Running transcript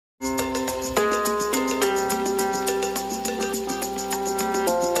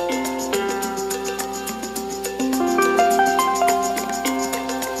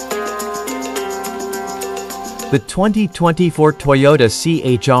The 2024 Toyota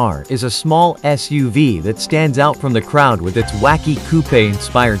C-HR is a small SUV that stands out from the crowd with its wacky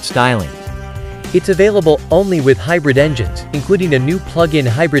coupe-inspired styling. It's available only with hybrid engines, including a new plug-in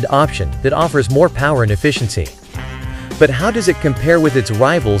hybrid option that offers more power and efficiency. But how does it compare with its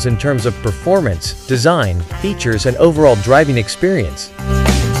rivals in terms of performance, design, features, and overall driving experience?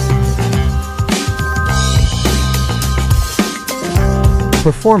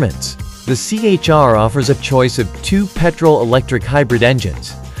 Performance. The C-HR offers a choice of two petrol-electric hybrid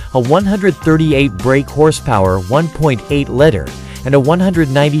engines, a 138 brake horsepower 1.8 liter and a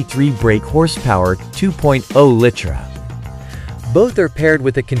 193 brake horsepower 2.0 liter. Both are paired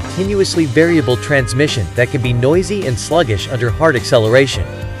with a continuously variable transmission that can be noisy and sluggish under hard acceleration.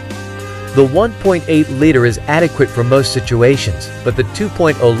 The 1.8 liter is adequate for most situations, but the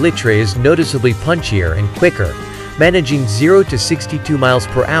 2.0 liter is noticeably punchier and quicker, managing 0 to 62 miles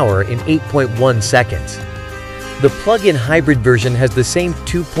per hour in 8.1 seconds. The plug-in hybrid version has the same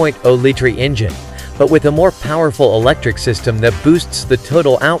 2.0 liter engine, but with a more powerful electric system that boosts the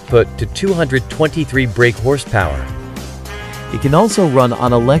total output to 223 brake horsepower. It can also run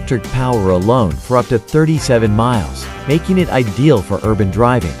on electric power alone for up to 37 miles, making it ideal for urban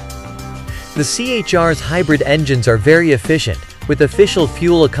driving. The C-HR's hybrid engines are very efficient, with official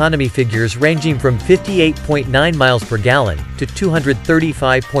fuel economy figures ranging from 58.9 miles per gallon to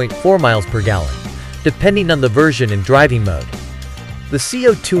 235.4 miles per gallon, depending on the version and driving mode. The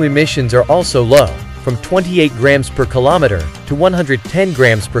CO2 emissions are also low, from 28 grams per kilometer to 110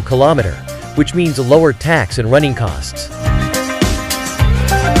 grams per kilometer, which means lower tax and running costs.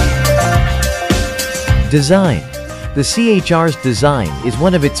 Design. The C-HR's design is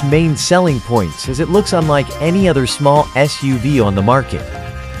one of its main selling points as it looks unlike any other small SUV on the market.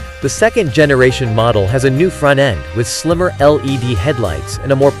 The second-generation model has a new front end with slimmer LED headlights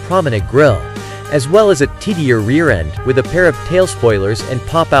and a more prominent grille, as well as a TDR rear end with a pair of tail spoilers and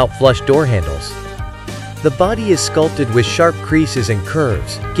pop-out flush door handles. The body is sculpted with sharp creases and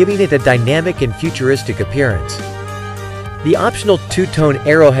curves, giving it a dynamic and futuristic appearance. The optional two-tone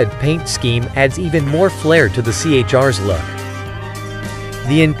arrowhead paint scheme adds even more flair to the C-HR's look.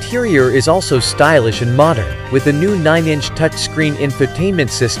 The interior is also stylish and modern, with a new 9-inch touchscreen infotainment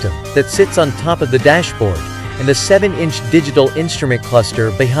system that sits on top of the dashboard and a 7-inch digital instrument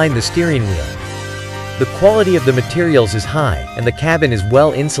cluster behind the steering wheel. The quality of the materials is high, and the cabin is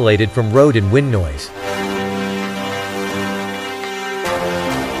well insulated from road and wind noise.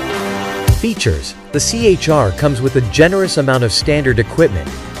 Features. The C-HR comes with a generous amount of standard equipment,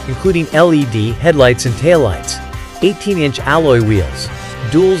 including LED headlights and taillights, 18-inch alloy wheels,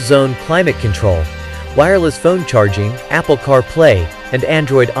 dual-zone climate control, wireless phone charging, Apple CarPlay and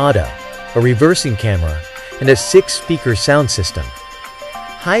Android Auto, a reversing camera, and a 6-speaker sound system.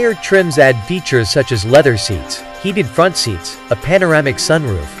 Higher trims add features such as leather seats, heated front seats, a panoramic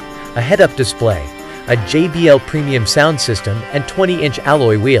sunroof, a head-up display, a JBL premium sound system, and 20-inch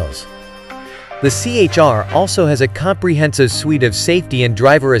alloy wheels. The C-HR also has a comprehensive suite of safety and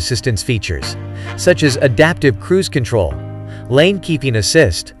driver assistance features, such as adaptive cruise control, lane keeping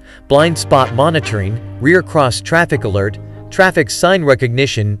assist, blind spot monitoring, rear cross traffic alert, traffic sign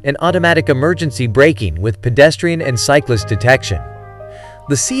recognition, and automatic emergency braking with pedestrian and cyclist detection.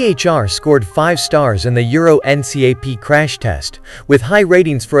 The C-HR scored 5 stars in the Euro NCAP crash test, with high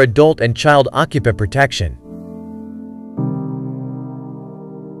ratings for adult and child occupant protection.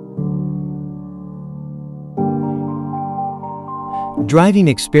 Driving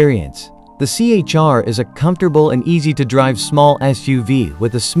experience. The C-HR is a comfortable and easy-to-drive small SUV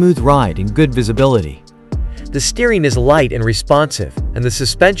with a smooth ride and good visibility. The steering is light and responsive, and the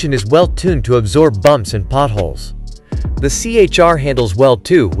suspension is well-tuned to absorb bumps and potholes. The C-HR handles well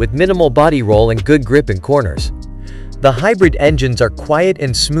too, with minimal body roll and good grip in corners. The hybrid engines are quiet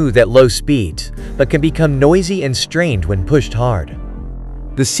and smooth at low speeds, but can become noisy and strained when pushed hard.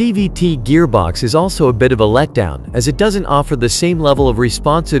 The CVT gearbox is also a bit of a letdown, as it doesn't offer the same level of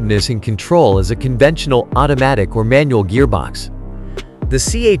responsiveness and control as a conventional automatic or manual gearbox. The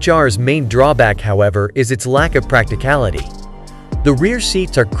C-HR's main drawback, however, is its lack of practicality. The rear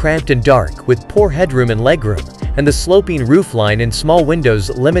seats are cramped and dark, with poor headroom and legroom, and the sloping roofline and small windows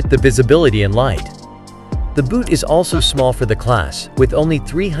limit the visibility and light. The boot is also small for the class, with only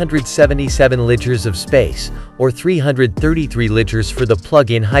 377 liters of space, or 333 liters for the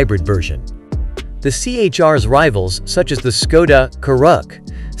plug-in hybrid version. The C-HR's rivals, such as the Skoda Karoq,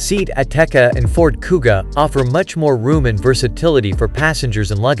 Seat Ateca and Ford Kuga, offer much more room and versatility for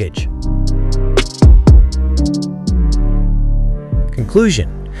passengers and luggage.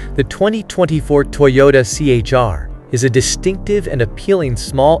 Conclusion. The 2024 Toyota C-HR is a distinctive and appealing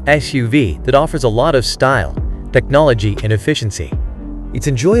small SUV that offers a lot of style, technology, and efficiency. It's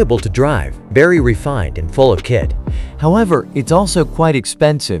enjoyable to drive, very refined and full of kit. However, it's also quite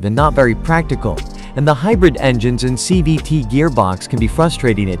expensive and not very practical, and the hybrid engines and CVT gearbox can be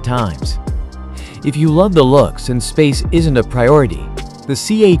frustrating at times. If you love the looks and space isn't a priority, the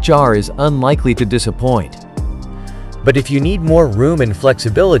C-HR is unlikely to disappoint. But if you need more room and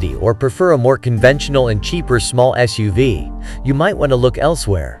flexibility or prefer a more conventional and cheaper small SUV, you might want to look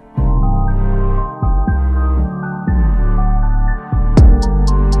elsewhere.